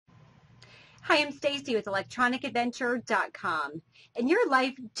Hi, I'm Stacy with electronicadventure.com, and your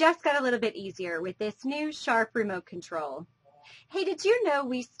life just got a little bit easier with this new Sharp remote control. Hey, did you know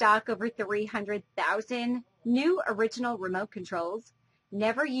we stock over 300,000 new original remote controls,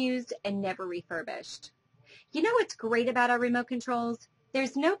 never used and never refurbished? You know what's great about our remote controls?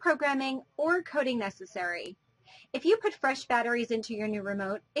 There's no programming or coding necessary. If you put fresh batteries into your new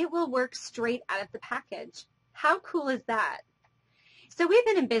remote, it will work straight out of the package. How cool is that? So we've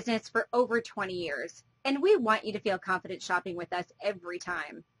been in business for over 20 years, and we want you to feel confident shopping with us every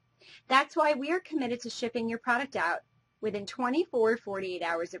time. That's why we are committed to shipping your product out within 24 to 48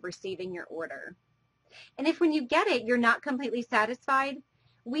 hours of receiving your order. And if when you get it, you're not completely satisfied,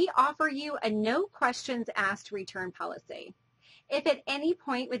 we offer you a no questions asked return policy. If at any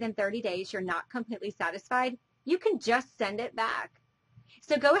point within 30 days you're not completely satisfied, you can just send it back.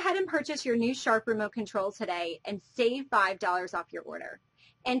 So go ahead and purchase your new Sharp remote control today and save $5 off your order.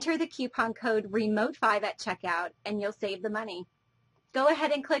 Enter the coupon code REMOTE5 at checkout and you'll save the money. Go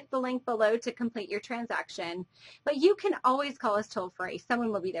ahead and click the link below to complete your transaction, but you can always call us toll free.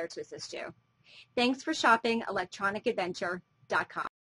 Someone will be there to assist you. Thanks for shopping electronicadventure.com.